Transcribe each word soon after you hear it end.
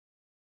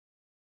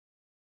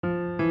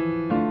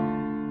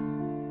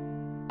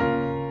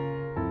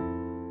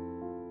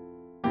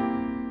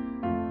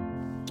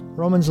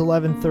Romans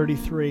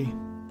 11:33.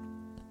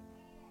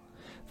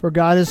 For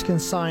God has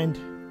consigned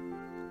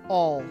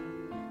all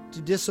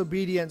to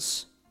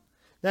disobedience,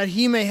 that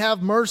he may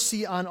have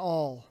mercy on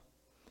all.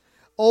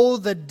 Oh,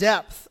 the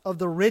depth of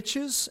the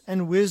riches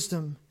and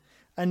wisdom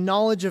and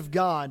knowledge of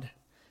God!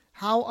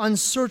 How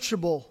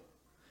unsearchable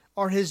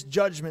are his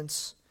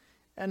judgments,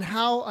 and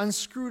how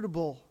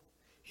inscrutable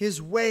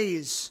his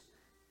ways.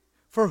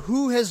 For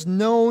who has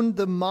known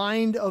the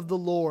mind of the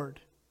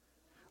Lord?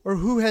 Or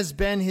who has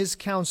been his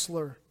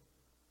counselor?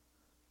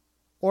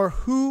 Or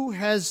who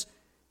has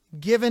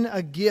given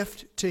a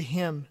gift to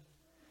him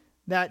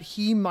that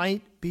he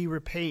might be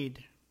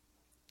repaid?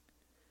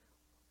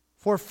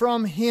 For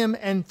from him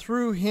and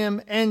through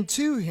him and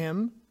to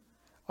him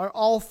are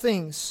all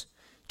things.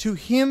 To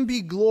him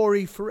be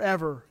glory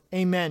forever.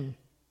 Amen.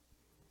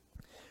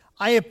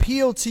 I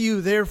appeal to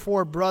you,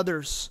 therefore,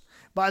 brothers,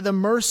 by the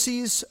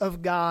mercies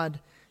of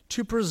God,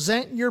 to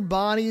present your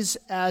bodies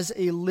as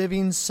a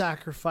living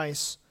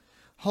sacrifice,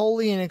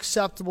 holy and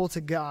acceptable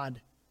to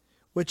God,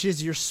 which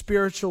is your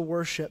spiritual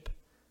worship.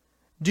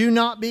 Do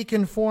not be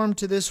conformed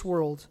to this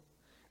world,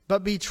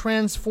 but be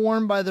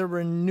transformed by the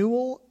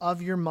renewal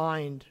of your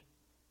mind,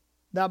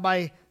 that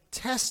by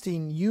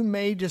testing you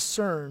may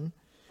discern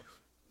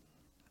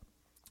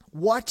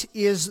what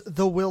is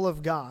the will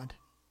of God,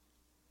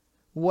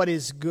 what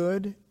is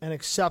good and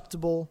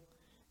acceptable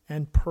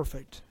and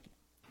perfect.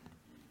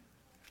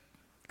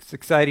 It's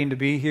exciting to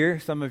be here.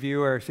 Some of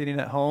you are sitting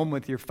at home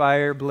with your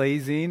fire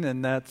blazing,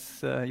 and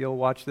that's you'll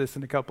watch this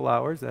in a couple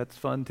hours. That's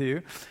fun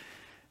too.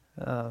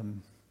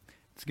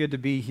 It's good to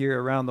be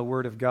here around the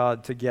Word of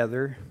God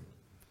together.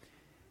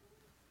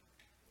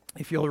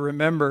 If you'll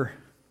remember,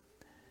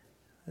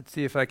 let's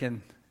see if I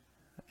can,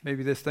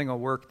 maybe this thing will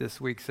work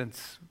this week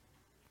since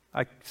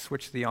I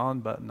switched the on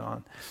button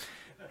on.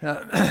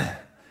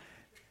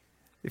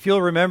 If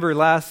you'll remember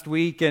last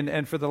week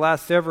and for the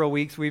last several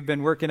weeks, we've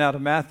been working out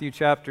of Matthew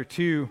chapter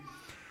 2,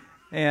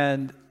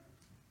 and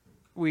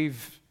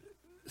we've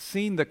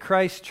seen the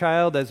Christ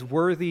child as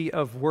worthy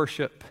of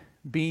worship.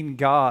 Being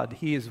God,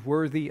 he is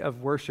worthy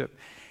of worship.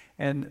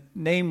 And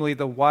namely,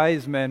 the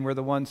wise men were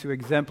the ones who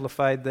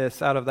exemplified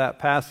this out of that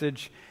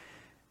passage.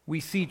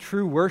 We see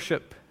true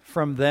worship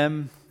from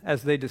them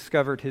as they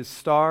discovered his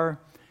star.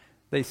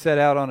 They set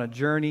out on a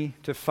journey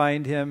to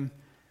find him.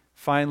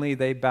 Finally,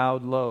 they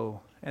bowed low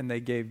and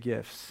they gave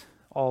gifts,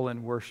 all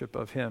in worship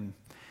of him.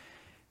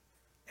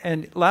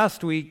 And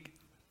last week,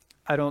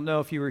 I don't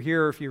know if you were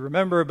here or if you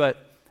remember,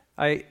 but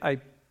I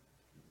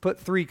put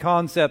 3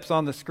 concepts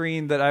on the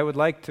screen that I would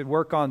like to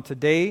work on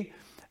today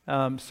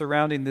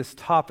surrounding this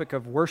topic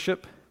of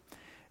worship.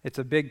 It's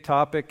a big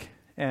topic,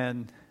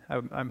 and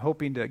I'm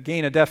hoping to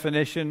gain a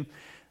definition,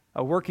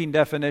 a working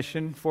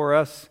definition for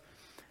us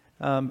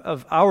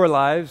of our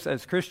lives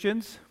as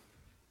Christians.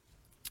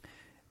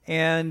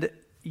 And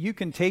you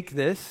can take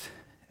this,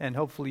 and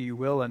hopefully you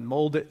will, and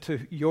mold it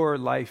to your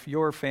life,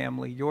 your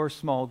family, your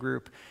small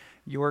group,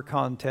 your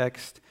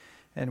context,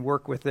 and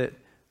work with it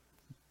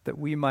that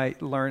we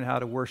might learn how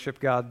to worship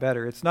God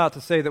better. It's not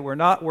to say that we're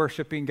not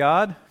worshiping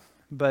God,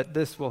 but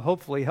this will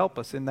hopefully help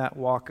us in that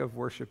walk of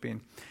worshiping.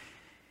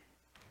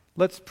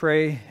 Let's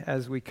pray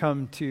as we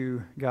come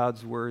to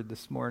God's Word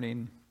this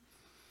morning.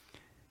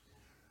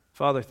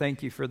 Father,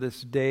 thank you for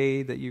this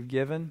day that you've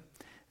given.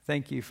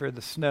 Thank you for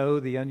the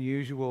snow, the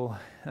unusual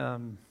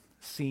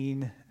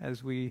scene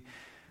as we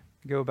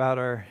go about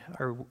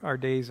our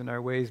days and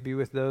our ways. Be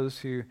with those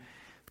who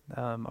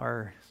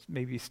are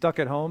maybe stuck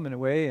at home in a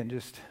way, and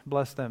just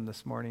bless them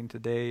this morning,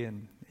 today,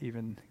 and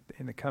even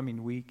in the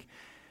coming week.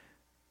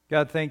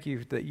 God, thank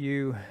you that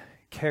you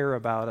care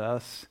about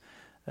us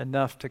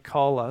enough to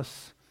call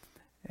us,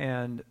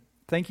 and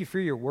thank you for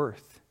your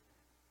worth.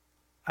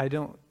 I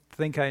don't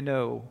think I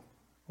know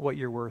what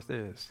your worth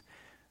is,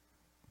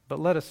 but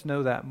let us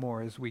know that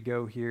more as we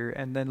go here,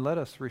 and then let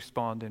us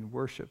respond in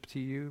worship to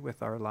you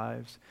with our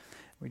lives.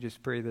 We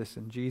just pray this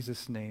in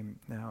Jesus' name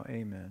now,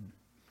 amen.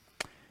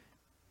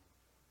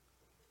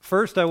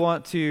 First, I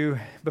want to,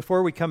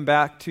 before we come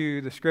back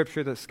to the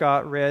scripture that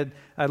Scott read,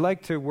 I'd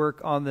like to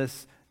work on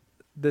this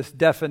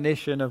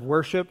definition of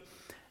worship.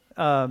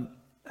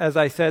 As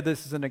I said,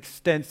 this is an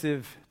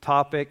extensive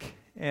topic,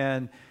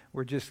 and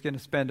we're just going to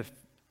spend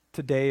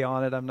today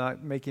on it. I'm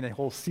not making a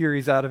whole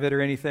series out of it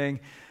or anything,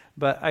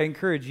 but I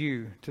encourage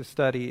you to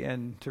study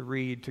and to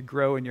read, to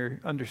grow in your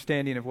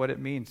understanding of what it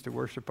means to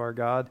worship our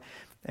God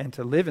and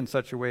to live in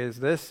such a way as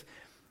this.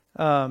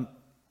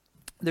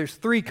 There's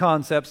 3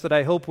 concepts that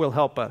I hope will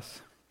help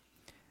us.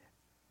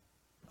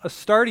 A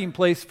starting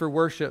place for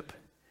worship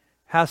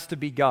has to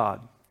be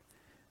God.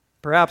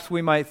 Perhaps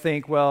we might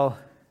think, well,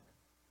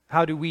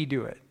 how do we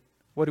do it?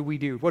 What do we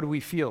do? What do we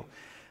feel?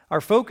 Our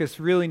focus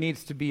really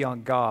needs to be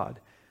on God.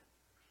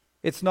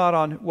 It's not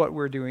on what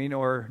we're doing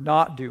or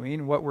not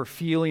doing, what we're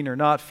feeling or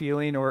not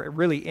feeling, or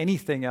really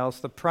anything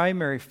else. The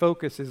primary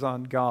focus is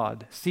on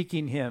God,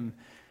 seeking him,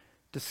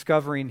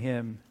 discovering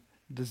him,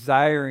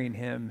 desiring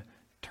him,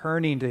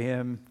 turning to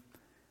him.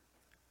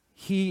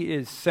 He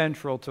is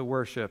central to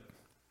worship.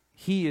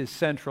 He is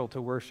central to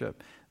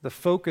worship. The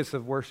focus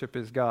of worship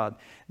is God.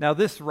 Now,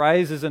 this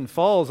rises and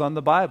falls on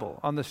the Bible,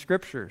 on the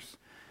Scriptures.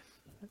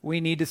 We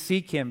need to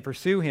seek Him,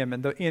 pursue Him.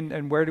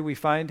 And where do we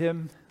find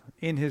Him?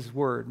 In His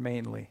Word,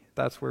 mainly.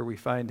 That's where we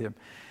find Him.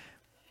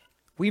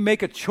 We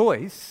make a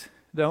choice,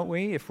 don't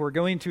we? If we're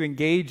going to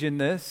engage in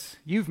this,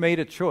 you've made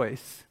a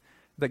choice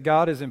that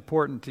God is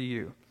important to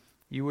you.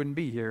 You wouldn't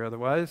be here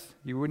otherwise.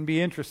 You wouldn't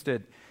be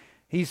interested.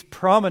 He's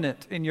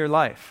prominent in your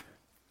life.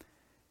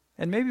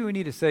 And maybe we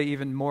need to say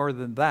even more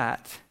than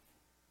that.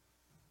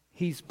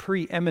 He's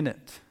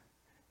preeminent.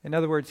 In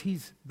other words,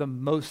 He's the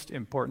most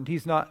important.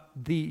 He's not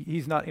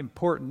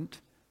important.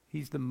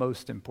 He's the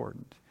most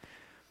important.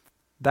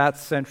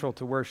 That's central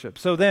to worship.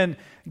 So then,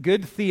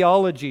 good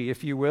theology,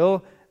 if you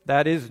will,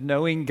 that is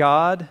knowing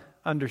God,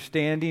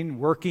 understanding,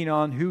 working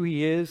on who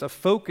He is, a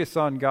focus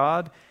on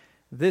God.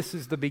 This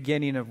is the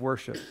beginning of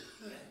worship.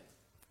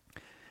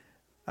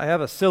 I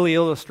have a silly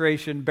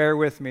illustration. Bear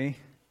with me.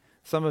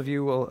 Some of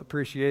you will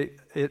appreciate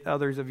it,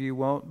 others of you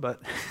won't, but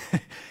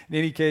in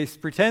any case,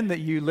 pretend that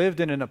you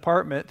lived in an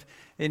apartment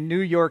in New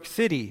York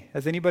City.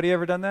 Has anybody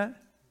ever done that?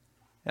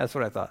 That's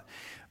what I thought.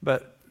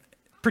 But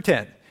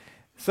pretend.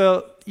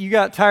 So you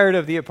got tired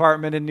of the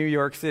apartment in New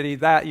York City.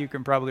 That you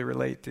can probably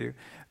relate to.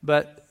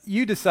 But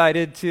you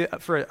decided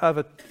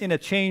in a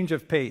change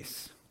of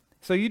pace.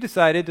 So you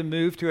decided to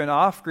move to an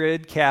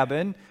off-grid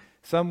cabin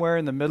somewhere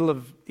in the middle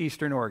of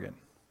Eastern Oregon.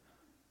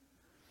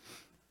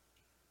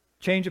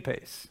 Change of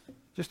pace,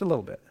 just a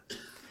little bit.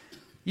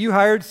 You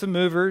hired some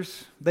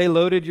movers, they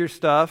loaded your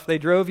stuff, they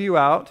drove you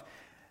out,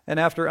 and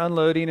after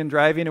unloading and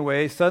driving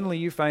away, suddenly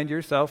you find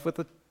yourself with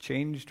a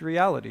changed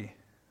reality.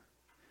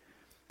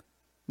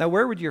 Now,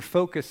 where would your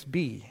focus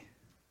be?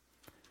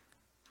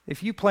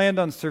 If you planned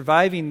on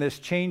surviving this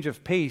change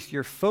of pace,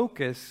 your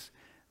focus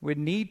would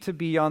need to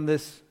be on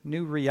this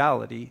new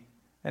reality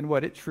and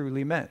what it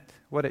truly meant,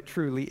 what it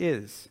truly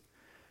is.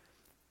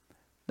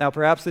 Now,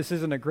 perhaps this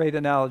isn't a great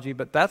analogy,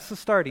 but that's the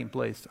starting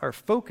place. Our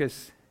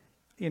focus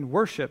in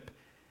worship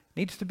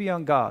needs to be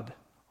on God,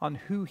 on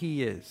who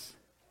He is.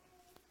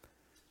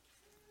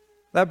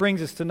 That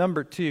brings us to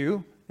number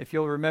 2. If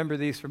you'll remember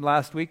these from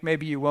last week,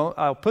 maybe you won't.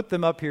 I'll put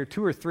them up here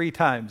 2 or 3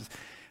 times.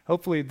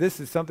 Hopefully this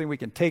is something we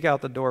can take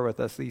out the door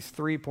with us, these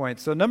 3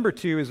 points. So number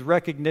 2 is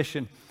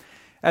recognition.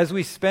 As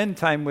we spend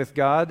time with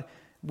God,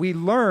 we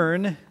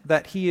learn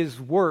that He is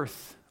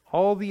worth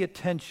all the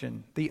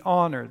attention, the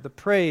honor, the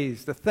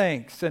praise, the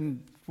thanks,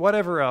 and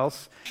whatever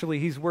else. Actually,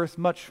 He's worth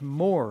much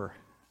more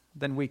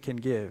than we can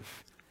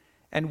give.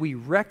 And we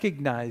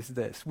recognize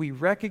this. We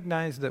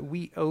recognize that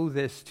we owe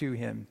this to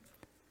Him.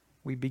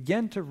 We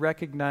begin to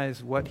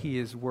recognize what He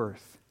is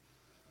worth.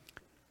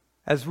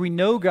 As we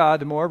know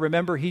God more,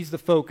 remember He's the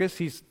focus,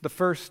 He's the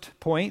first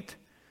point.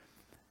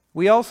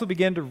 We also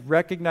begin to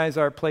recognize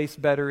our place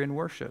better in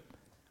worship.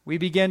 We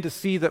begin to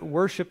see that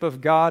worship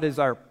of God is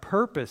our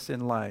purpose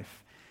in life.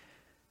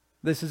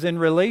 This is in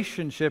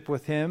relationship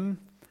with Him.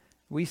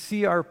 We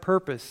see our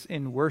purpose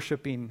in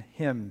worshiping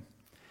Him.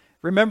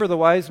 Remember the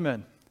wise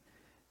men.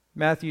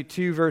 Matthew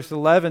 2 verse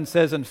 11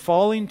 says, "And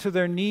falling to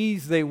their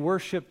knees, they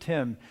worshiped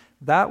Him."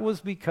 That was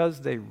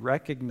because they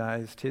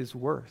recognized His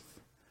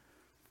worth.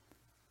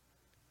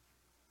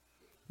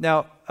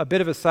 Now, a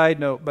bit of a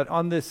side note, but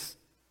on this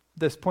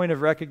point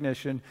of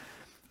recognition,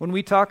 when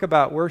we talk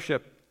about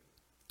worship,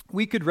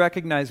 we could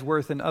recognize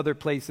worth in other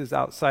places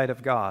outside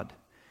of God.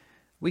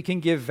 We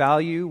can give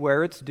value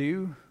where it's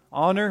due,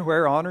 honor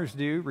where honor's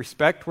due,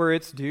 respect where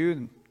it's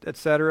due,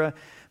 etc.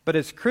 But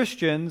as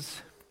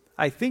Christians,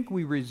 I think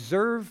we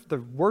reserve the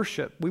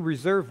worship. We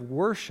reserve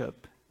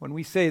worship. When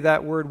we say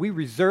that word, we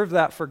reserve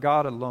that for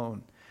God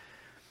alone.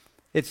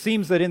 It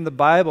seems that in the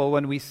Bible,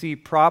 when we see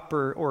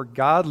proper or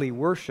godly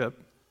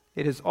worship,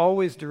 it is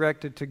always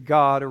directed to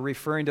God or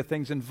referring to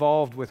things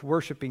involved with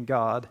worshiping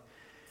God.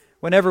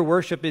 Whenever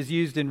worship is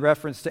used in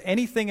reference to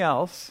anything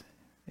else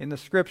in the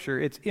Scripture,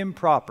 it's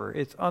improper,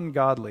 it's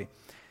ungodly.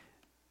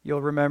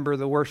 You'll remember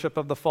the worship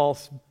of the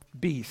false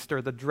beast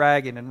or the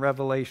dragon in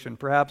Revelation,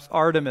 perhaps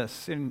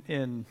Artemis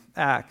in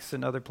Acts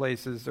and other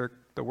places, or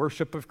the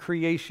worship of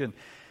creation.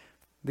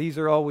 These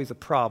are always a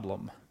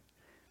problem.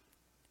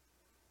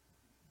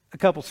 A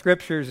couple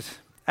scriptures,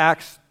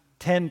 Acts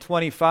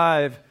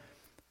 10:25,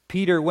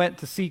 Peter went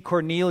to see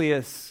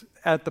Cornelius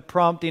at the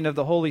prompting of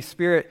the Holy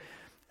Spirit.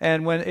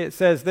 And when it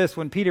says this,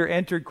 when Peter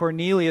entered,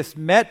 Cornelius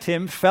met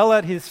him, fell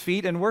at his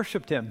feet, and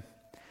worshipped him.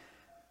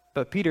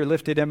 But Peter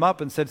lifted him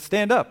up and said,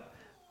 "Stand up,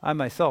 I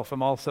myself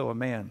am also a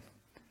man."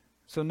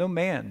 So no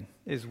man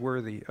is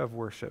worthy of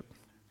worship.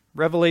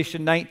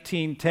 Revelation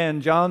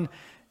 19:10, John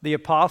the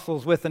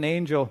apostle's with an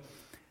angel.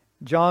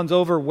 John's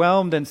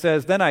overwhelmed and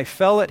says, "Then I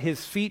fell at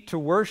his feet to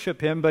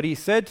worship him, but he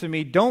said to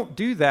me, 'Don't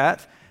do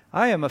that.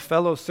 I am a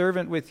fellow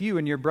servant with you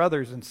and your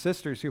brothers and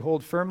sisters who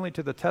hold firmly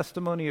to the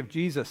testimony of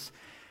Jesus.'"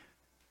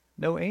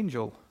 No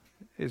angel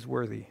is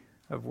worthy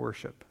of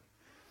worship.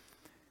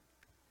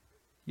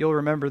 You'll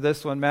remember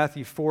this one,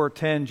 Matthew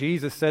 4:10.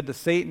 Jesus said to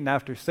Satan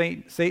after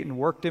Satan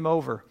worked him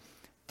over,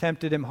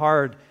 tempted him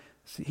hard.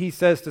 He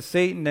says to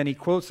Satan, and he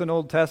quotes an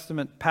Old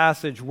Testament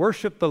passage,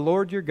 "Worship the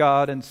Lord your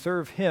God and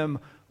serve Him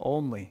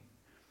only."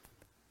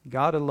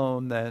 God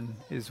alone then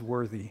is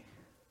worthy.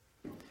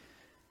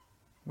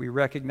 We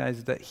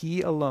recognize that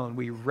He alone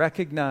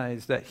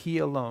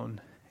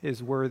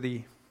is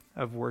worthy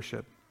of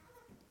worship.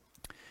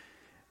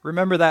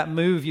 Remember that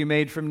move you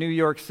made from New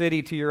York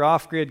City to your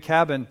off-grid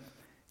cabin,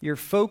 your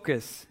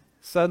focus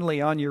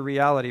suddenly on your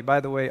reality.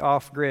 By the way,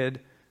 off-grid,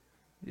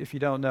 if you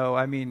don't know,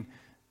 I mean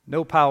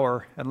no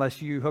power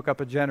unless you hook up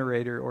a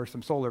generator or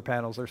some solar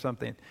panels or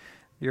something.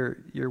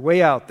 You're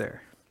way out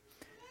there.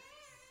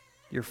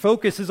 Your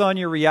focus is on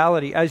your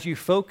reality. As you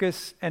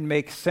focus and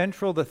make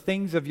central the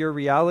things of your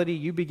reality,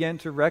 you begin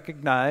to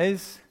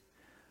recognize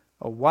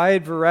a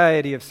wide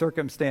variety of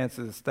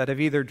circumstances that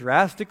have either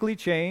drastically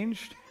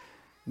changed,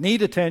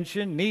 need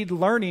attention, need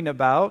learning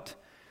about,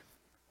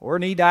 or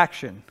need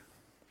action.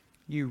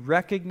 You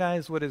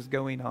recognize what is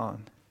going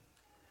on.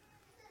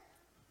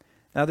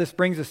 Now this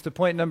brings us to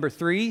point number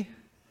 3,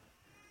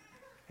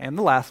 and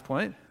the last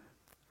point.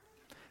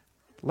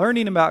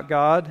 Learning about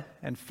God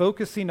and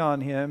focusing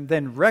on Him,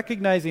 then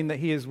recognizing that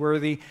He is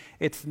worthy,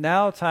 it's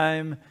now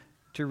time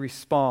to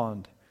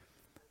respond.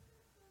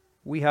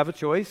 We have a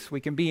choice. We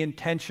can be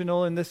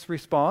intentional in this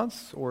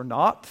response or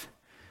not.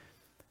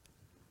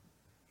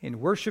 In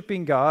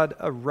worshiping God,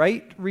 a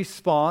right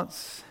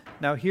response,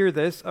 now hear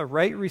this, a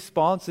right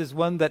response is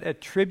one that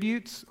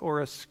attributes or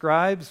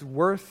ascribes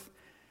worth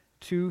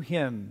to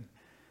Him.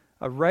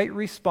 A right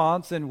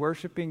response in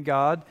worshiping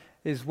God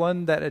is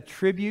one that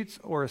attributes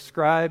or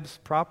ascribes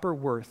proper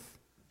worth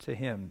to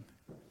Him.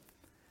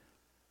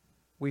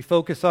 We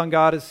focus on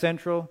God as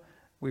central.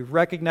 We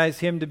recognize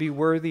Him to be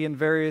worthy in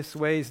various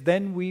ways.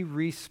 Then we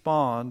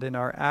respond in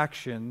our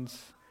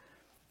actions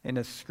in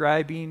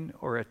ascribing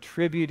or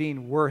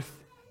attributing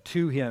worth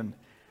to Him.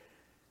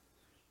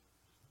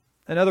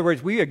 In other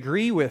words, we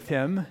agree with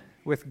Him,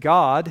 with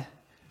God,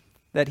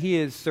 that He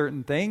is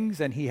certain things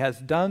and He has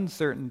done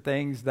certain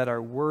things that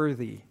are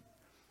worthy.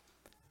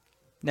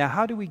 Now,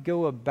 how do we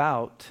go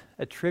about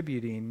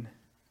attributing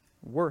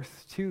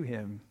worth to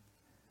Him?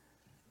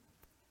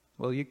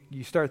 Well,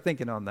 you start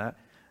thinking on that.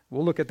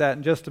 We'll look at that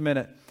in just a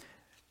minute.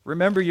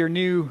 Remember your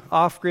new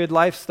off-grid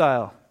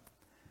lifestyle.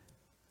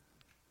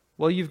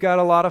 Well, you've got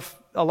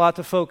a lot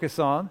to focus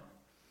on.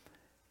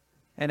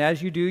 And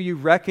as you do, you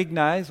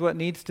recognize what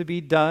needs to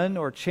be done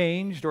or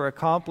changed or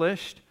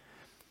accomplished.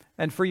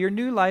 And for your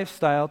new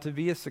lifestyle to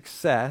be a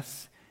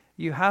success,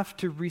 you have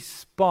to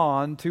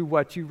respond to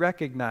what you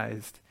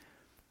recognized.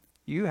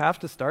 You have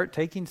to start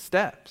taking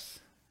steps,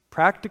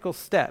 practical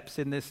steps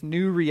in this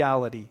new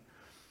reality.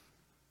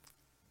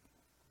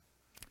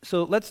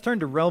 So let's turn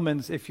to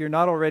Romans, if you're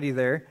not already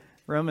there,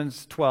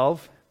 Romans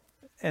 12,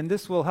 and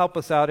this will help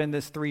us out in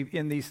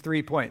these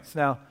 3 points.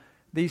 Now,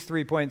 these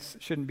 3 points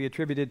shouldn't be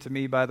attributed to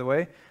me, by the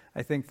way.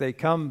 I think they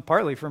come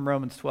partly from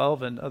Romans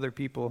 12 and other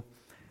people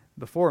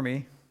before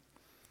me.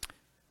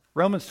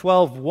 Romans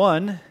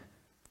 12:1,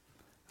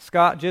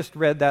 Scott just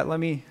read that. Let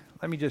me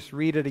just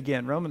read it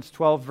again. Romans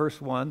 12, verse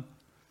 1.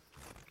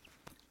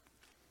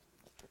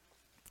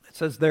 It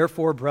says,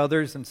 "Therefore,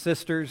 brothers and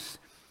sisters,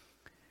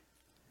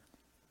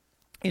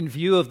 in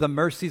view of the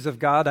mercies of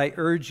God, I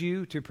urge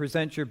you to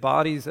present your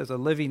bodies as a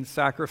living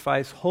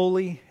sacrifice,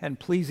 holy and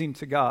pleasing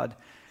to God.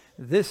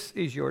 This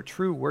is your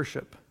true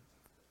worship."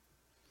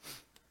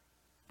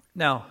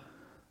 Now,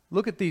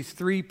 look at these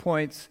 3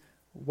 points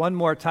one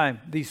more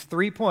time. These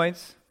 3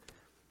 points,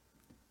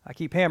 I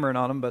keep hammering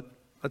on them, but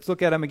let's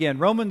look at them again.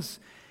 Romans,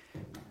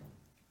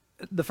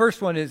 the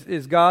first one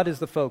is God is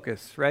the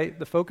focus, right?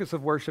 The focus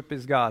of worship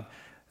is God.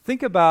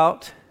 Think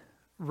about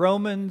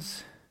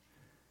Romans.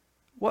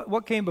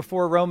 What came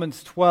before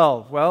Romans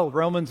 12? Well,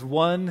 Romans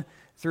 1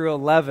 through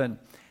 11.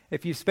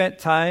 If you spent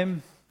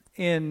time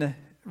in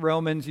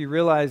Romans, you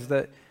realize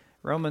that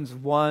Romans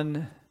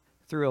 1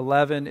 through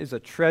 11 is a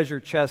treasure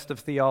chest of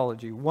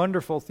theology,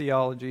 wonderful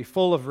theology,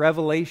 full of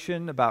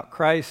revelation about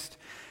Christ,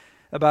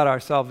 about our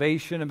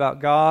salvation, about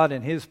God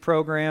and His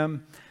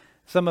program,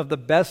 some of the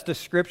best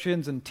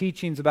descriptions and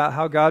teachings about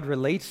how God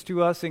relates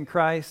to us in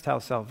Christ, how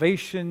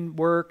salvation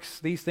works.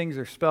 These things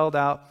are spelled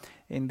out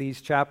in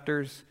these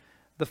chapters.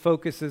 The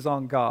focus is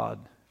on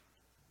God.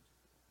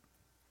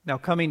 Now,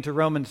 coming to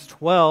Romans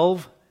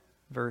 12,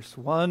 verse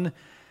 1,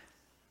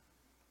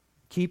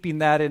 keeping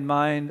that in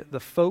mind, the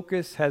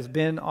focus has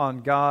been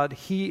on God.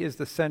 He is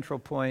the central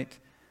point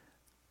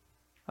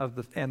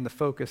and the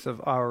focus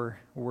of our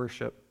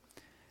worship.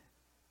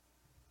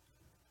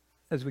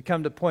 As we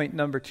come to point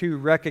number 2,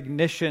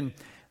 recognition,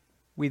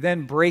 we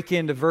then break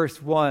into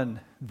verse 1.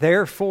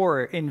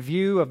 Therefore, in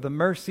view of the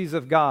mercies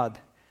of God,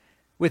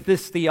 with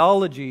this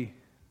theology,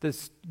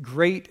 this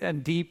great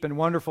and deep and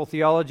wonderful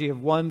theology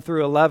of 1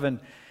 through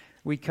 11,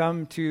 we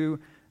come to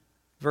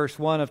verse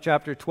 1 of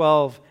chapter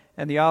 12,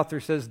 and the author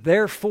says,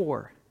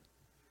 therefore,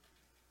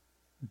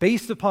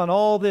 based upon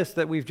all this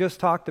that we've just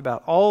talked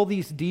about, all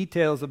these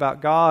details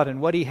about God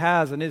and what He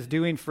has and is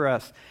doing for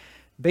us,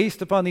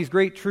 based upon these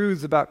great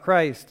truths about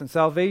Christ and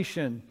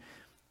salvation,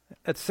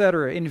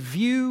 etc., in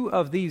view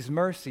of these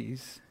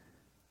mercies,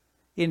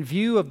 in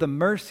view of the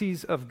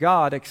mercies of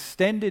God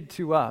extended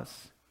to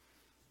us,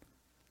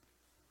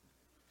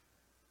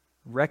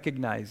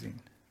 recognizing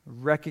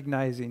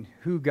recognizing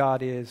who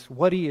God is,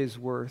 what he is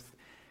worth,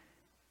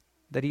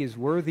 that he is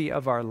worthy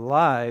of our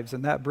lives,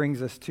 and that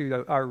brings us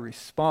to our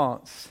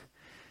response.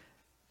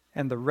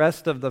 And the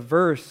rest of the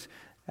verse,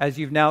 as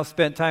you've now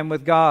spent time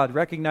with God,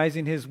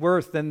 recognizing his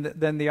worth,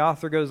 then the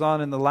author goes on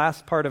in the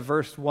last part of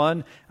verse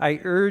 1, I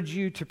urge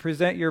you to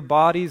present your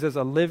bodies as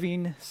a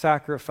living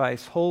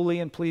sacrifice, holy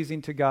and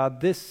pleasing to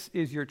God. This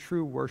is your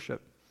true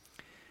worship.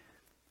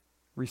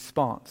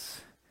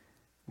 Response.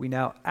 We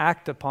now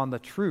act upon the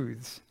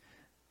truths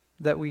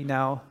that we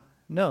now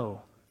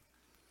know.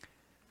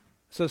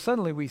 So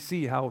suddenly we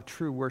see how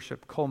true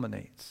worship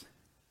culminates.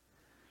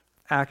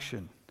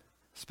 Action.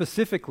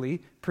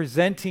 Specifically,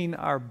 presenting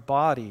our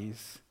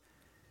bodies.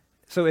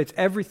 So it's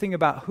everything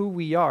about who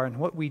we are and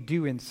what we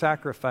do in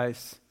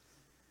sacrifice,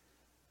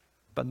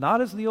 but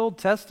not as the Old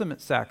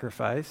Testament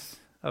sacrifice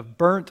of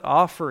burnt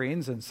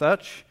offerings and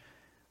such,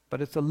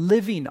 but it's a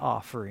living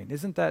offering.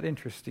 Isn't that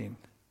interesting?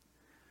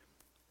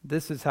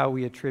 This is how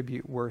we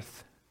attribute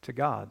worth to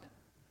God.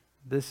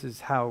 This is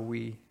how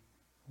we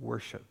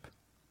worship.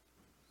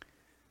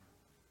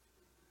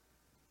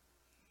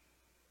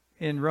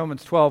 In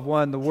Romans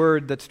 12:1, the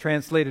word that's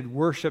translated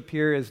worship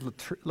here is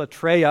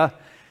latreia.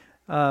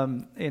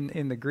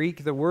 In the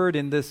Greek, the word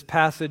in this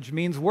passage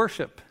means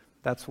worship.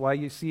 That's why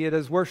you see it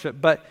as worship.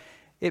 But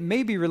it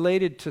may be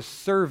related to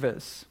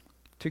service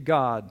to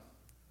God.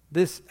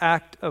 This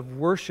act of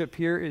worship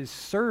here is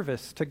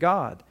service to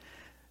God.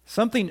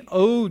 Something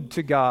owed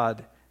to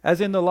God, as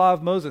in the law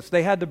of Moses.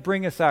 They had to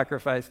bring a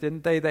sacrifice,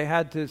 didn't they? They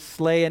had to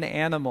slay an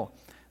animal.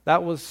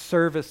 That was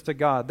service to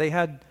God.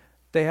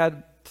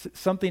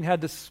 Something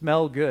had to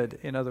smell good,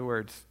 in other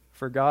words,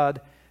 for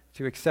God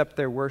to accept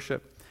their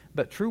worship.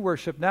 But true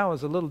worship now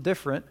is a little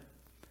different.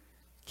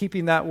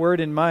 Keeping that word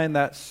in mind,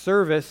 that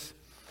service,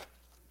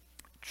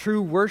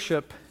 true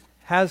worship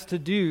has to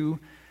do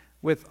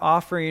with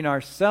offering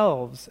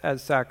ourselves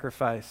as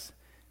sacrifice.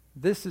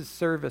 This is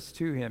service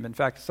to him. In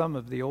fact, some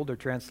of the older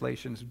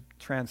translations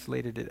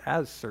translated it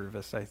as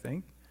service, I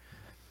think.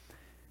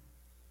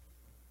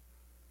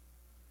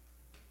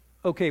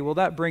 Okay, well,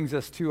 that brings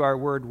us to our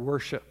word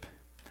worship.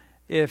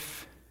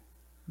 If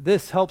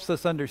this helps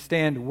us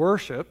understand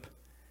worship,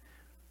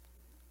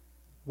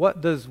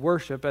 what does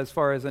worship, as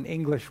far as an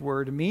English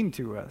word, mean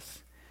to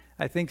us?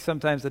 I think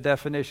sometimes the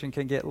definition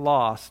can get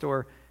lost,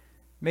 or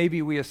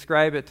maybe we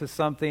ascribe it to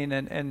something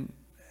and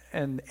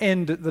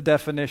end the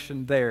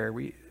definition there.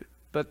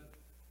 But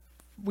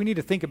we need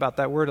to think about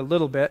that word a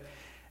little bit.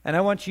 And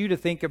I want you to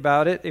think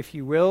about it, if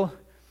you will.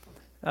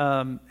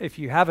 If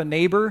you have a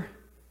neighbor,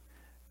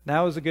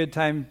 now is a good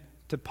time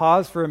to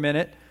pause for a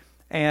minute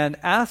and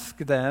ask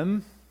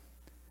them,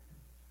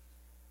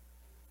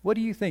 what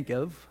do you think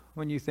of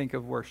when you think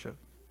of worship?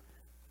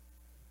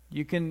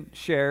 You can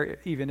share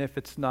even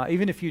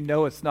if you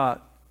know it's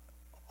not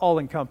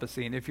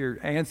all-encompassing. If your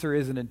answer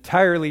isn't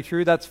entirely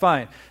true, that's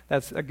fine.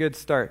 That's a good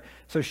start.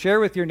 So share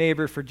with your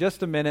neighbor for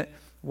just a minute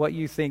what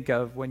you think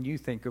of when you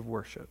think of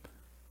worship.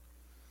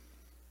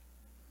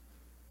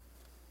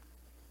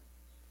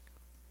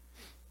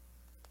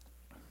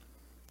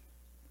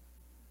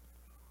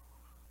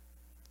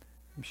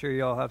 I'm sure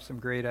you all have some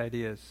great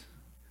ideas.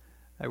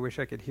 I wish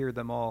I could hear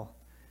them all.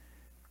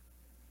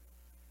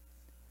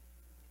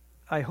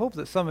 I hope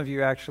that some of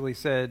you actually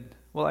said,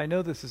 well, I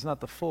know this is not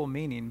the full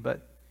meaning,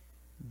 but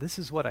this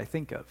is what I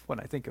think of when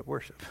I think of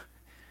worship.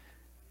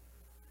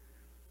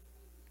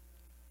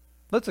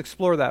 Let's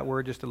explore that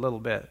word just a little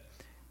bit.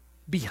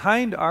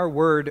 Behind our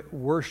word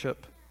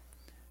worship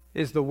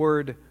is the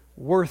word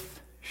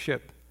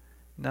worthship.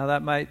 Now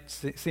that might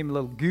seem a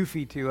little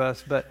goofy to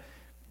us, but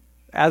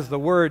as the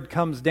word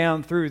comes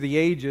down through the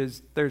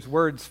ages, there's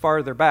words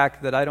farther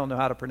back that I don't know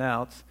how to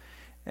pronounce.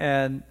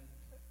 And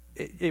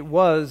it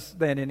was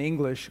then in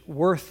English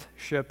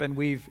worthship, and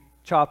we've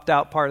chopped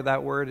out part of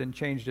that word and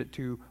changed it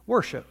to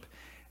worship.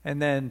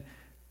 And then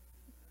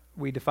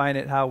we define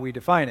it how we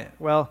define it.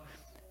 Well,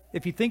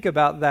 if you think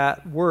about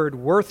that word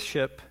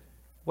worthship,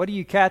 what do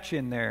you catch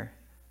in there?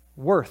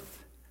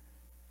 Worth.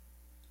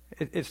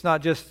 It's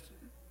not just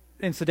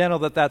incidental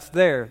that that's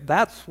there.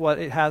 That's what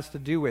it has to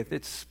do with.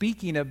 It's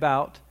speaking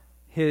about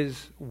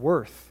his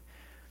worth.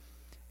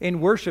 In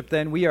worship,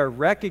 then, we are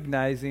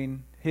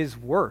recognizing his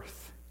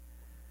worth.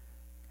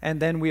 And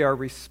then we are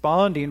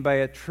responding by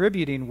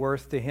attributing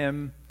worth to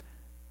him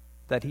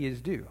that he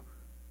is due.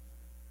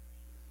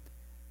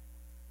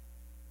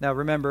 Now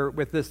remember,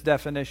 with this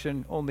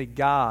definition, only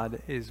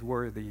God is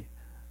worthy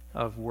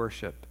of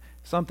worship.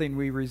 Something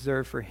we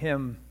reserve for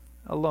him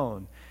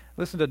alone.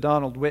 Listen to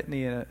Donald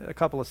Whitney in a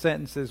couple of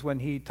sentences when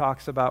he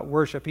talks about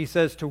worship. He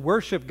says, to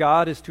worship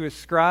God is to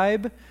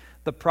ascribe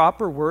the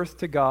proper worth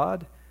to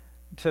God,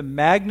 to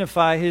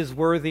magnify his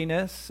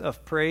worthiness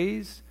of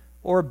praise,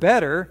 or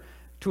better,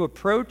 to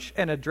approach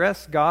and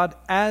address God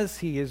as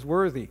he is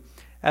worthy,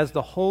 as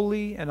the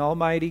holy and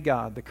almighty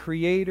God, the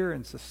creator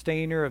and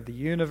sustainer of the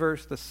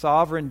universe, the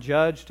sovereign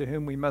judge to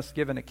whom we must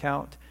give an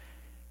account.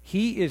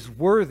 He is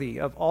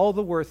worthy of all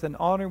the worth and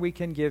honor we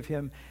can give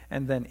him,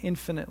 and then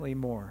infinitely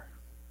more.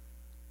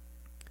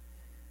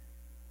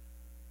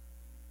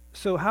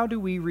 So how do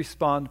we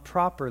respond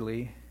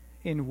properly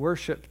in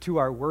worship to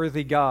our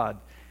worthy God?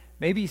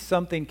 Maybe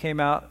something came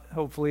out,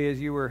 hopefully, as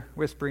you were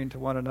whispering to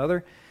one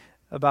another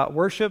about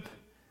worship.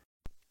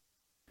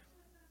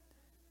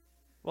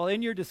 Well,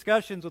 in your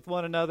discussions with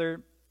one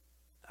another,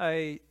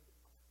 I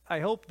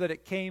hope that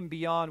it came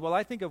beyond, well,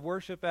 I think of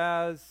worship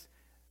as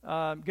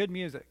good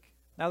music.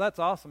 Now, that's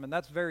awesome, and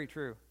that's very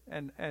true.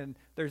 And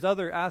there's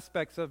other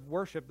aspects of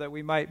worship that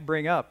we might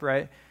bring up,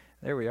 right?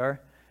 There we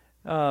are.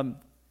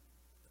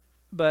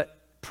 But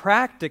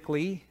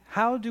practically,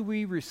 how do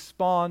we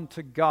respond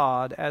to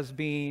God as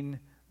being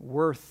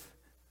worth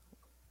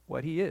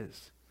what He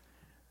is?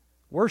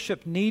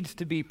 Worship needs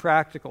to be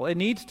practical. It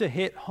needs to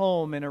hit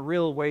home in a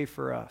real way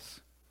for us.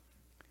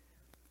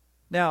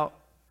 Now,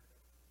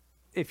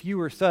 if you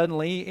were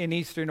suddenly in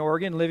Eastern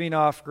Oregon living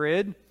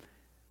off-grid,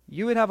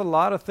 you would have a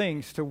lot of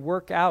things to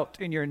work out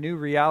in your new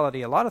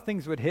reality. A lot of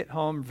things would hit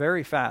home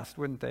very fast,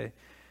 wouldn't they?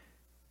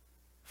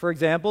 For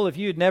example, if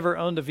you had never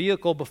owned a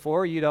vehicle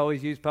before, you'd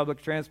always used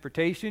public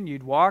transportation,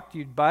 you'd walked,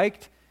 you'd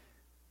biked,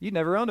 you'd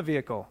never owned a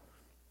vehicle.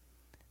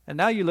 And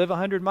now you live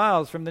 100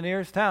 miles from the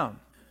nearest town.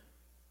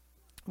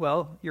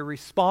 Well, your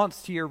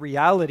response to your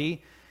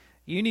reality,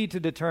 you need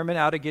to determine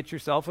how to get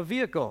yourself a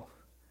vehicle.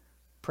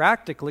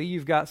 Practically,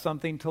 you've got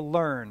something to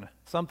learn,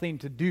 something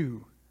to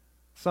do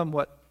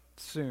somewhat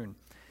soon.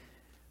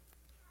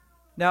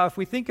 Now, if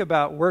we think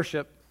about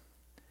worship,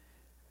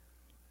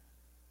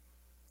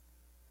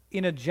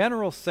 in a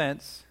general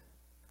sense,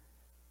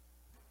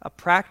 a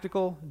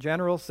practical,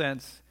 general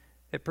sense,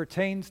 it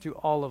pertains to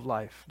all of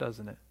life,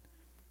 doesn't it?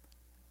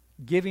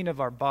 Giving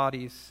of our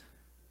bodies,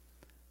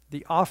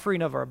 the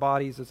offering of our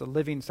bodies as a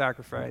living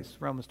sacrifice,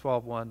 Romans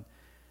 12:1.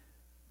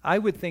 I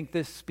would think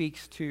this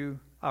speaks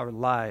to our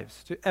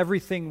lives, to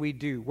everything we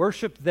do.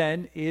 Worship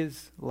then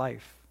is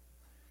life.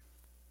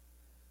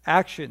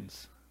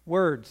 Actions,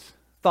 words,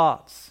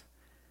 thoughts.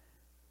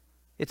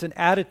 It's an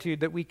attitude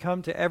that we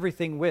come to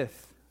everything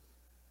with.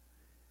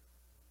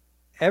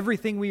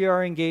 Everything we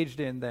are engaged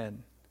in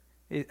then,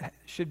 it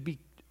should be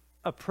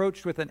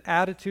approached with an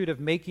attitude of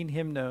making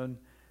Him known,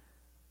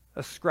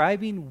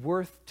 ascribing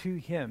worth to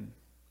Him,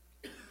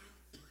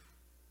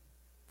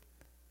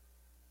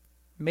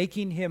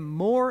 making Him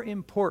more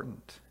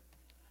important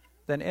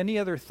than any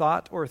other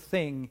thought or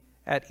thing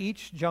at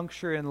each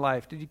juncture in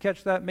life. Did you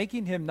catch that?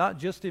 Making Him not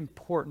just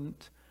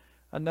important,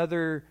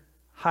 another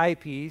high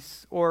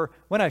piece, or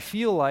when I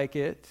feel like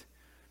it,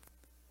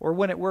 or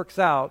when it works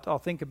out, I'll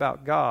think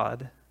about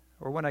God,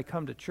 or when I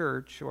come to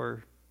church,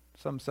 or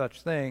some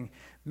such thing.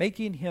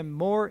 Making Him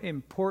more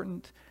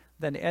important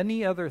than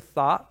any other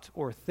thought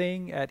or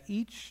thing at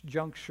each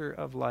juncture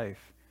of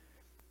life.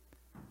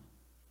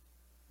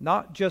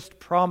 Not just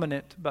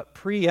prominent, but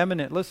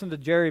preeminent. Listen to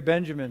Jerry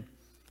Benjamin.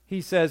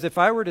 He says, if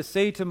I were to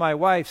say to my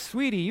wife,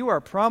 sweetie, you are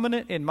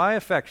prominent in my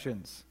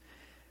affections,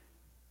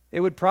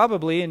 it would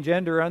probably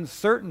engender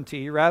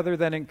uncertainty rather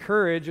than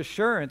encourage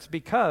assurance,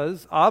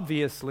 because,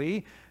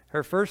 obviously,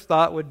 her first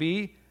thought would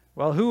be,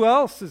 well, who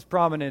else is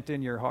prominent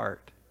in your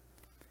heart?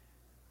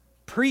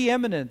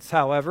 Preeminence,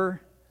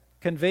 however,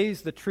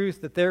 conveys the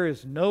truth that there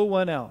is no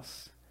one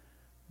else,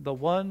 the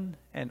one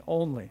and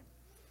only.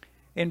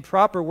 In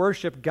proper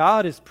worship,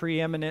 God is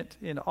preeminent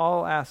in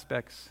all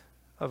aspects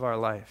of our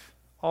life.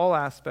 All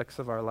aspects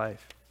of our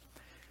life.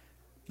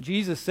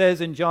 Jesus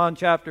says in John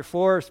chapter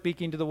 4,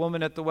 speaking to the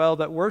woman at the well,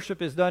 that worship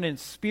is done in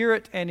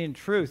spirit and in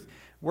truth.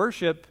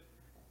 Worship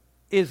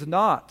is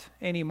not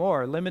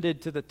anymore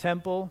limited to the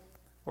temple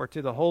or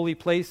to the holy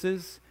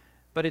places,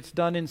 but it's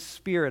done in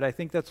spirit. I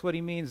think that's what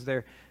he means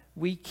there.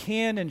 We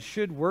can and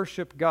should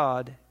worship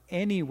God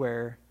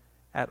anywhere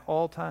at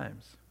all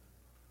times.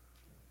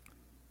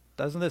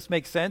 Doesn't this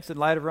make sense in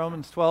light of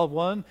Romans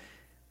 12:1?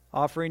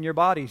 Offering your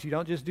bodies. You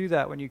don't just do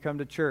that when you come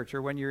to church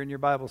or when you're in your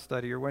Bible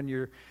study or when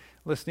you're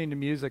listening to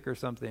music or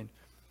something.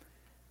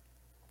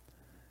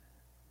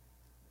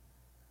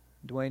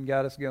 Dwayne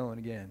got us going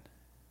again.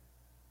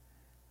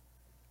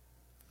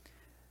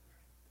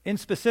 In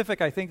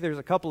specific, I think there's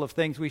a couple of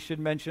things we should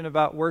mention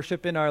about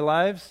worship in our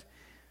lives.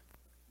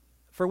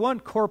 For one,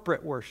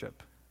 corporate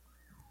worship.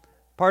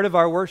 Part of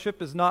our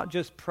worship is not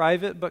just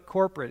private, but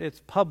corporate.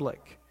 It's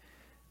public.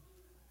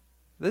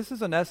 This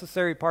is a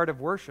necessary part of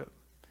worship.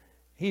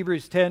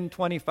 Hebrews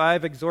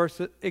 10:25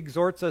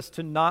 exhorts us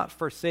to not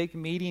forsake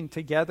meeting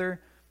together.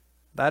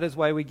 That is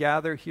why we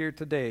gather here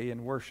today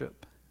in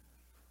worship,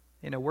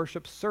 in a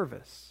worship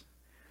service.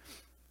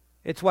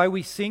 It's why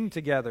we sing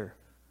together.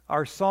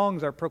 Our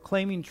songs are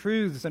proclaiming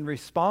truths and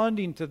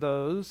responding to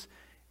those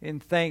in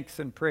thanks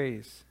and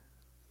praise.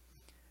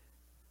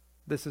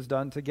 This is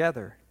done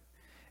together.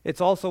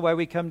 It's also why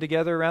we come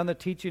together around the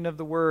teaching of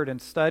the Word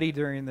and study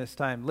during this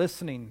time,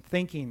 listening,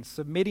 thinking,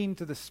 submitting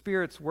to the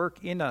Spirit's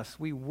work in us.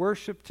 We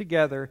worship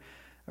together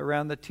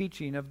around the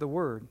teaching of the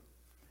Word.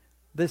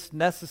 This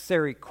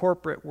necessary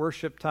corporate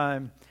worship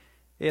time,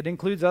 it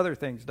includes other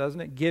things,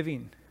 doesn't it?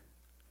 Giving,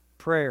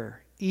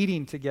 prayer,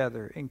 eating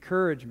together,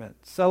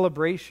 encouragement,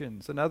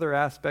 celebrations, and other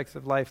aspects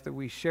of life that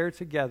we share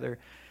together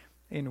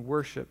in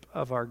worship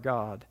of our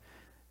God.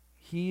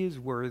 He is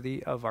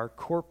worthy of our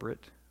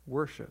corporate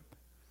worship.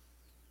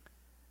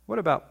 What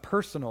about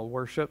personal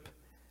worship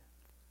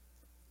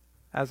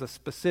as a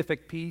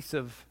specific piece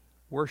of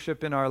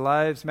worship in our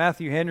lives?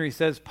 Matthew Henry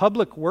says,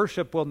 public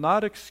worship will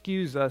not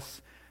excuse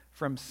us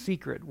from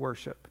secret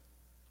worship.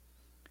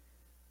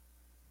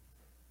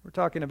 We're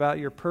talking about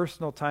your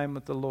personal time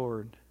with the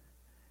Lord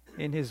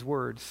in His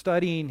Word,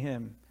 studying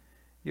Him,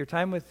 your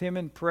time with Him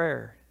in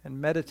prayer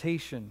and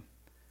meditation,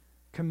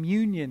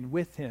 communion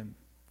with Him.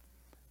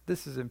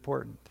 This is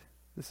important.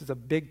 This is a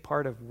big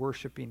part of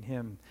worshiping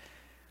Him.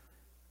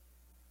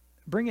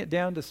 Bring it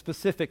down to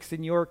specifics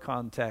in your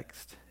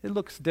context. It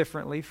looks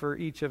differently for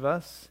each of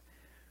us.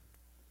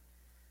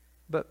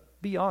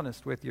 But be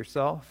honest with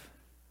yourself.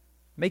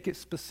 Make it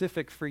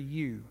specific for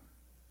you.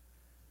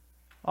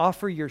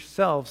 Offer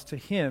yourselves to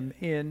Him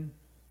in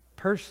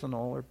personal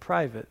or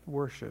private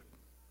worship.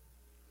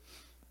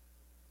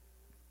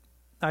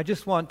 I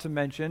just want to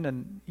mention,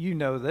 and you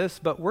know this,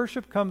 but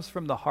worship comes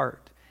from the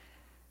heart.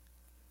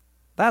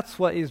 That's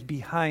what is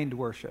behind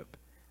worship.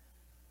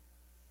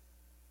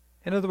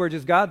 In other words,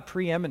 is God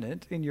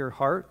preeminent in your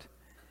heart?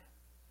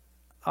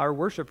 Our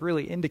worship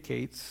really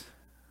indicates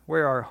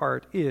where our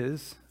heart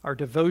is, our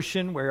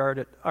devotion,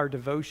 where our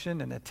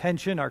devotion and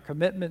attention, our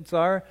commitments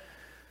are.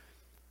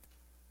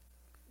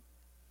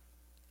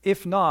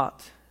 If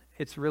not,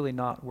 it's really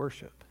not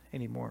worship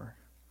anymore.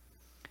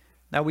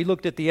 Now, we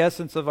looked at the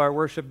essence of our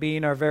worship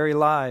being our very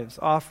lives,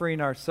 offering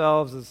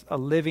ourselves as a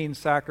living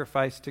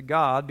sacrifice to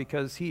God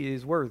because He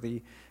is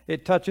worthy.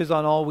 It touches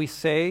on all we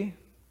say,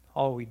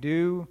 all we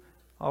do,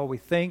 all we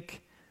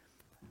think.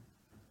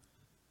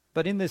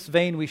 But in this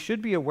vein, we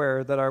should be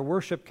aware that our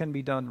worship can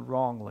be done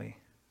wrongly.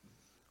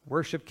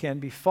 Worship can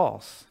be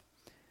false.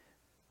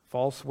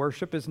 False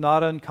worship is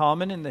not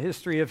uncommon in the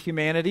history of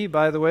humanity,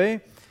 by the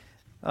way.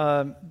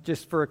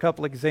 Just for a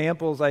couple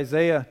examples,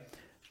 Isaiah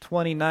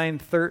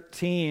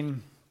 29:13,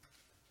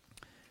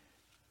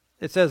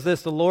 it says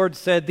this, the Lord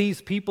said,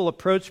 these people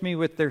approach me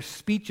with their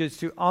speeches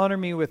to honor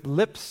me with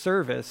lip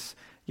service,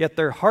 yet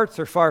their hearts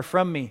are far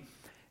from me,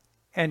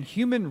 and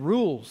human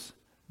rules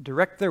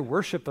direct their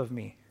worship of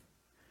me.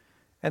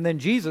 And then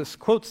Jesus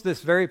quotes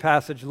this very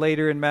passage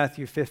later in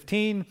Matthew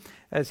 15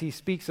 as He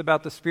speaks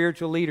about the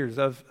spiritual leaders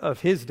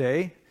of His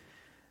day.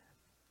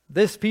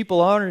 This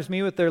people honors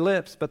me with their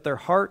lips, but their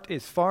heart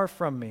is far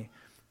from me.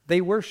 They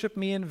worship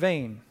me in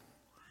vain,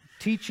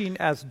 teaching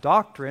as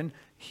doctrine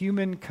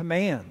human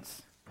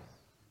commands.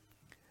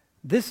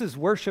 This is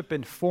worship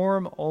in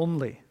form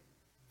only.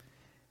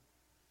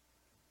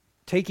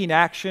 Taking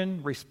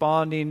action,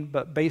 responding,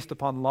 but based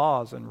upon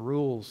laws and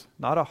rules,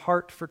 not a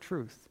heart for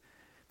truth.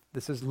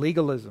 This is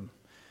legalism.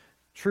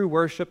 True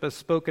worship, as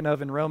spoken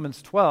of in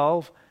Romans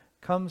 12,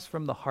 comes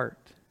from the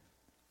heart.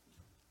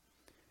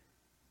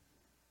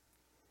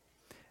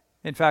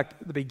 In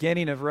fact, the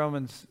beginning of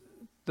Romans,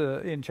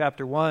 in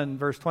chapter 1,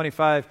 verse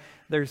 25,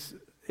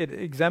 it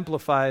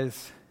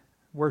exemplifies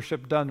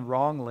worship done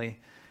wrongly.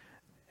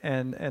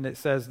 And it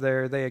says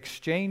there, they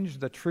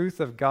exchanged the truth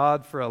of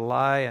God for a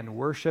lie and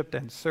worshipped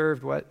and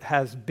served what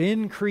has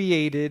been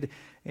created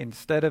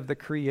instead of the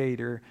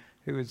Creator,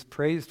 who is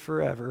praised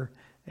forever.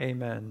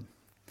 Amen.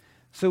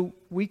 So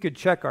we could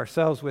check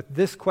ourselves with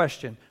this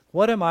question.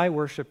 What am I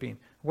worshiping?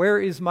 Where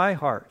is my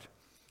heart?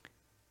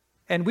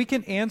 And we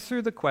can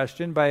answer the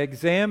question by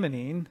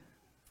examining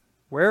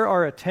where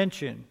our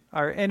attention,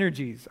 our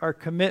energies, our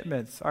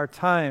commitments, our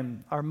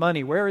time, our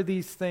money, where are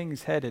these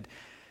things headed?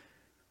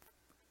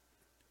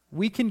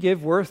 We can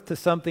give worth to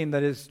something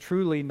that is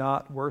truly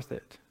not worth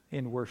it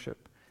in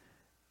worship.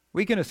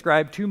 We can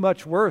ascribe too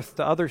much worth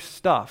to other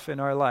stuff in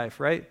our life,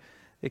 right?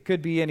 It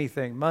could be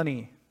anything,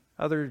 money,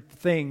 other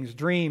things,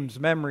 dreams,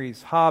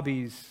 memories,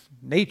 hobbies,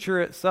 nature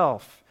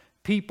itself,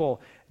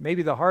 people.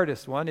 Maybe the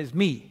hardest one is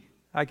me.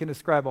 I can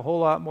ascribe a whole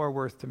lot more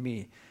worth to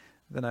me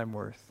than I'm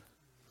worth.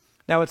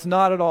 Now, it's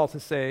not at all to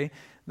say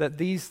that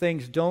these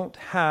things don't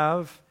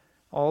have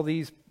all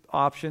these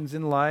options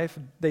in life.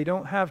 They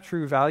don't have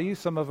true value.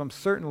 Some of them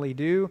certainly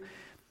do.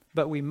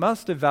 But we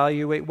must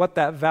evaluate what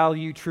that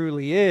value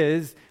truly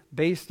is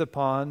based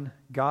upon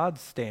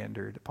God's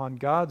standard, upon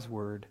God's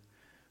word.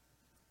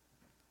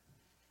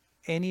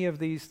 Any of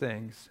these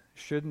things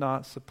should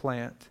not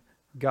supplant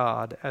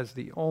God as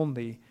the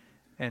only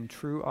and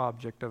true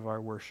object of our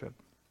worship.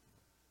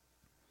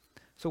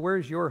 So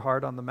where's your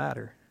heart on the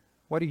matter?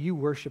 What are you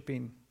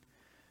worshiping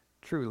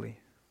truly?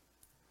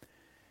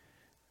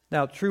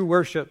 Now, true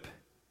worship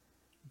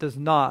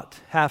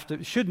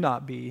should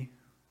not be,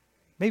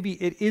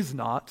 maybe it is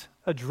not,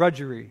 a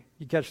drudgery.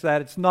 You catch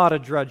that? It's not a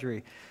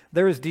drudgery.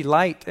 There is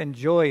delight and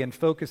joy in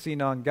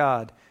focusing on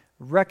God,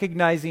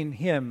 recognizing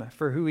Him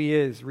for who He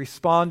is,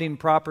 responding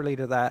properly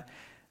to that.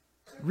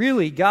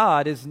 Really,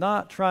 God is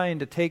not trying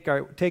to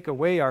take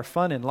away our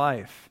fun in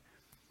life.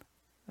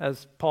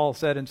 As Paul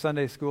said in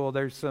Sunday school,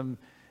 there's some,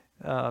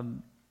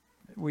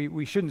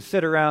 we shouldn't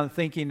sit around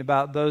thinking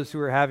about those who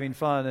are having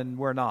fun and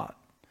we're not.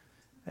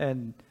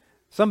 And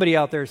somebody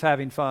out there is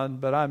having fun,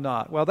 but I'm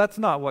not. Well, that's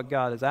not what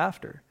God is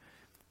after.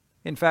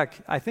 In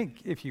fact, I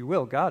think, if you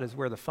will, God is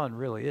where the fun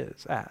really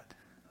is at.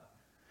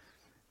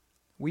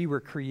 We were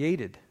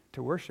created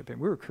to worship him.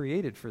 We were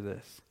created for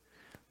this.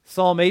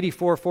 Psalm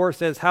 84:4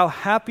 says, "How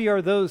happy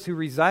are those who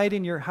reside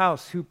in your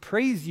house, who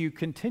praise you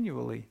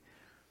continually."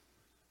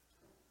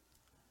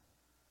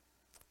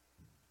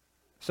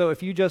 So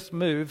if you just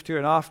moved to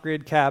an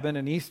off-grid cabin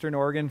in Eastern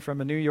Oregon from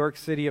a New York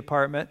City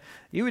apartment,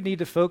 you would need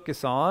to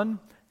focus on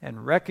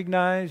and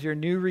recognize your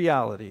new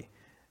reality.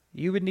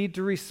 You would need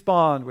to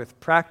respond with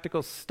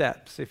practical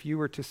steps if you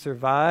were to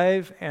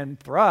survive and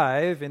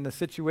thrive in the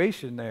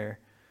situation there.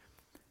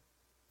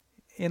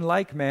 In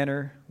like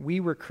manner, we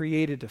were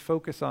created to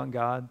focus on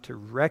God, to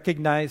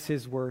recognize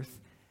his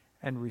worth,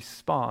 and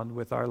respond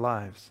with our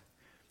lives.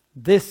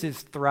 This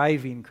is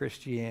thriving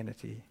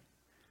Christianity.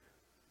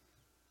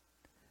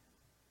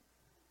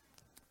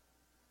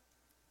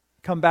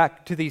 Come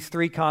back to these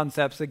three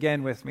concepts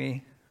again with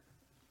me.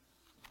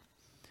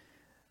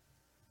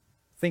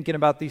 Thinking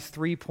about these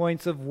 3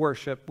 points of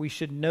worship, we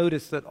should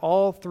notice that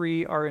all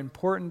three are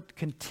important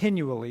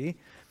continually,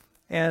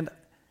 and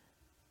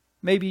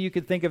maybe you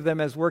could think of them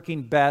as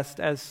working best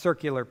as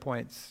circular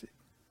points.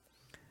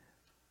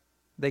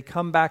 They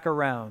come back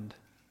around.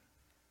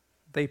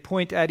 They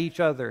point at each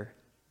other.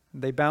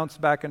 They bounce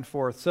back and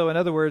forth. So in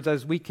other words,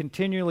 as we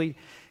continually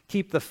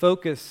keep the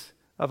focus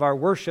of our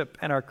worship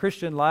and our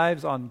Christian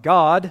lives on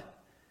God,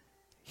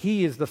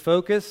 he is the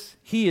focus,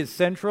 he is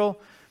central,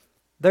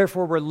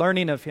 therefore we're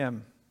learning of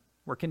him.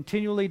 We're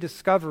continually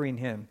discovering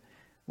him.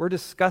 We're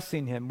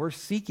discussing him. We're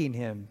seeking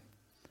him.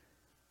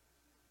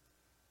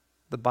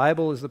 The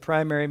Bible is the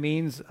primary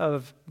means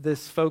of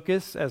this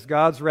focus as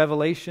God's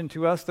revelation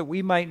to us that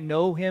we might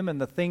know him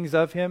and the things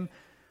of him.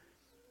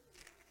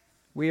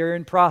 We are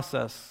in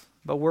process,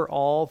 but we're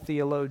all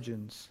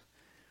theologians.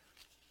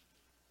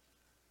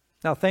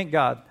 Now, thank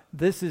God,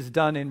 this is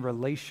done in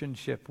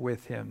relationship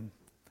with him.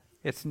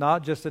 It's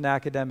not just an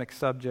academic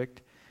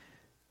subject.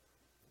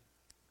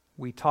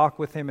 We talk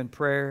with him in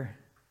prayer.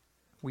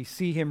 We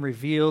see him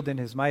revealed in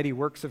his mighty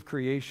works of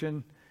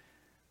creation.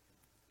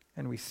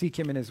 And we seek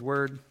him in his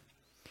word.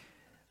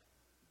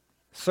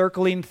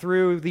 Circling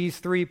through these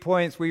 3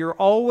 points, we are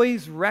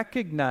always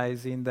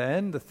recognizing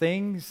then the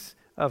things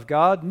of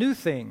God, new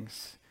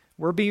things.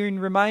 We're being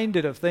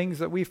reminded of things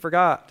that we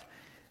forgot.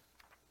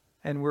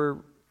 And we're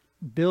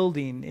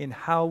building in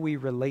how we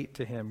relate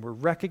to him. We're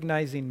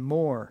recognizing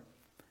more.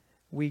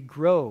 We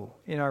grow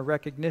in our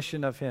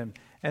recognition of him.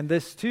 And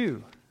this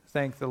too,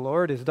 thank the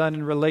Lord, is done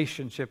in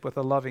relationship with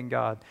a loving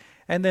God.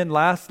 And then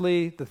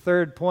lastly, the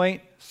third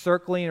point,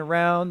 circling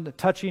around,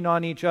 touching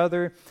on each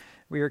other,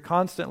 we are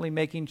constantly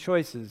making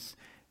choices,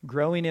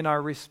 growing in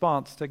our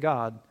response to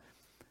God.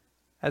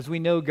 As we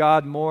know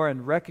God more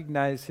and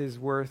recognize his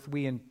worth,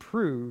 we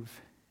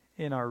improve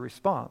in our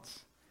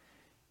response,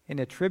 in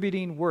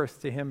attributing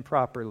worth to him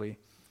properly.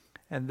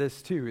 And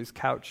this too is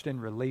couched in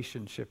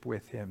relationship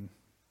with him.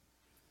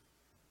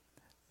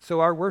 So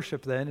our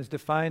worship then is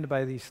defined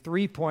by these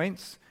 3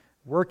 points,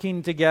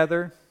 working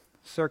together,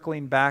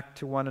 circling back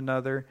to one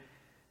another,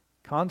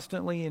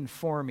 constantly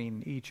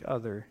informing each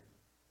other.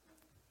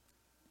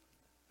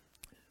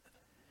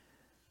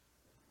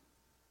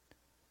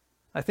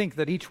 I think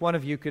that each one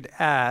of you could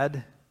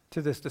add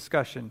to this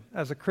discussion.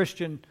 As a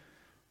Christian,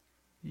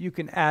 you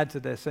can add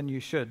to this, and you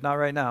should. Not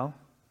right now,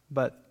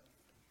 but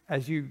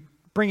as you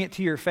bring it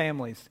to your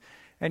families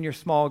and your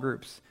small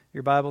groups,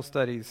 your Bible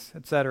studies,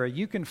 etc.,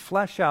 you can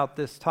flesh out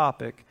this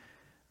topic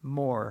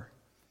more.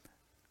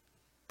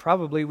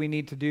 Probably we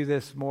need to do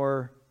this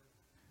more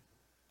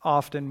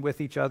often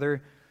with each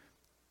other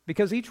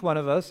because each one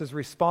of us is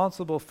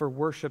responsible for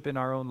worship in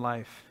our own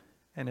life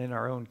and in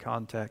our own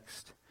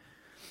context.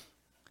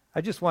 I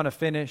just want to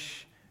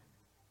finish.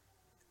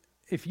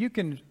 If you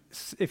can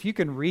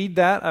read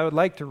that, I would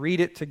like to read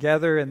it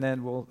together, and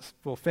then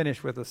we'll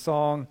finish with a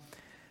song.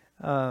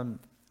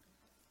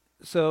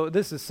 So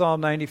this is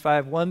Psalm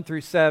 95, 1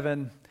 through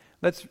 7.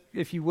 Let's,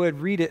 if you would,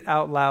 read it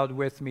out loud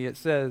with me. It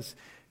says,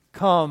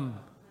 "Come,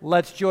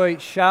 let's joy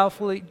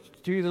shoutfully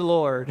to the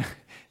Lord.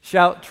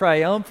 Shout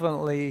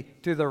triumphantly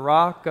to the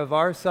rock of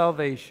our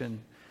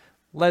salvation.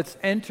 Let's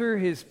enter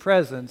his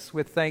presence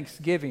with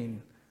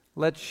thanksgiving.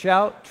 Let's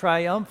shout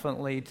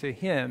triumphantly to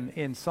him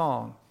in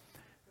song.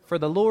 For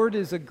the Lord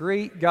is a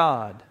great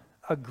God,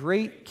 a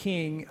great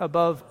King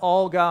above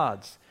all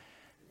gods.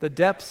 The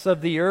depths of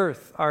the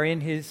earth are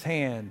in his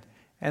hand,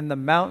 and the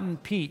mountain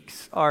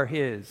peaks are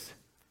his.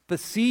 The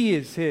sea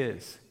is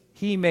his.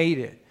 He made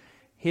it.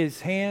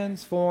 His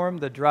hands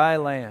formed the dry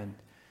land.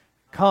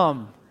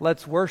 Come,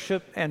 let's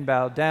worship and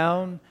bow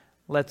down.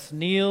 Let's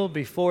kneel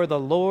before the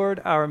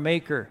Lord our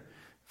Maker.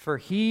 For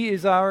he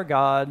is our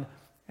God,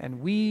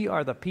 and we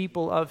are the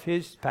people of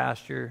his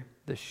pasture,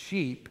 the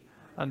sheep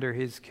under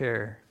his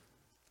care."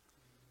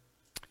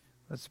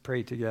 Let's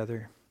pray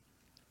together.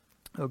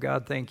 Oh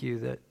God, thank you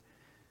that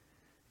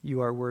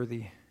you are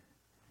worthy.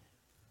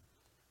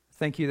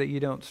 Thank you that you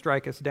don't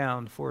strike us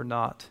down for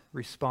not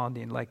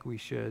responding like we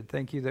should.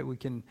 Thank you that we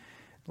can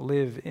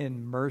live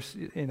in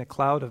mercy, in a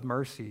cloud of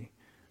mercy.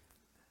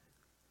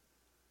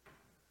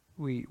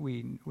 We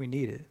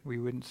need it. We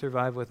wouldn't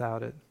survive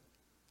without it.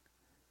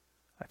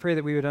 I pray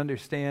that we would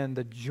understand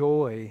the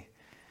joy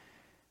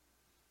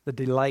the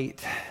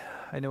delight,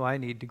 I know I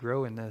need to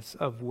grow in this,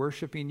 of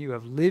worshiping you,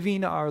 of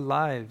living our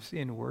lives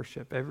in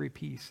worship, every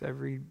piece,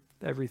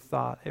 every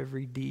thought,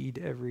 every deed,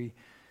 every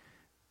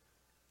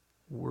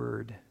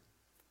word,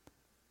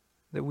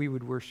 that we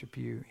would worship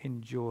you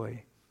in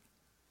joy.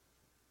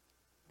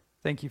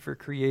 Thank you for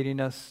creating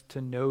us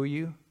to know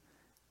you,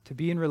 to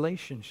be in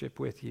relationship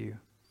with you.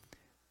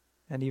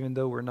 And even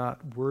though we're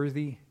not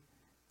worthy,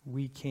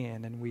 we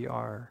can and we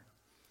are.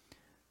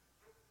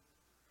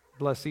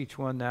 Bless each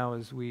one now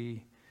as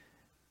we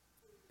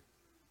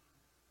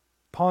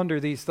ponder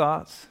these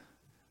thoughts,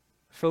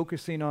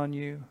 focusing on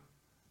you,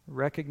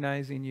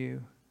 recognizing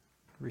you,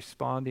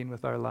 responding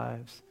with our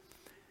lives.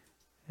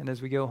 And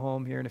as we go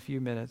home here in a few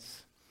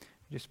minutes,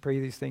 just pray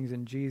these things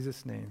in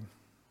Jesus' name.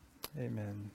 Amen.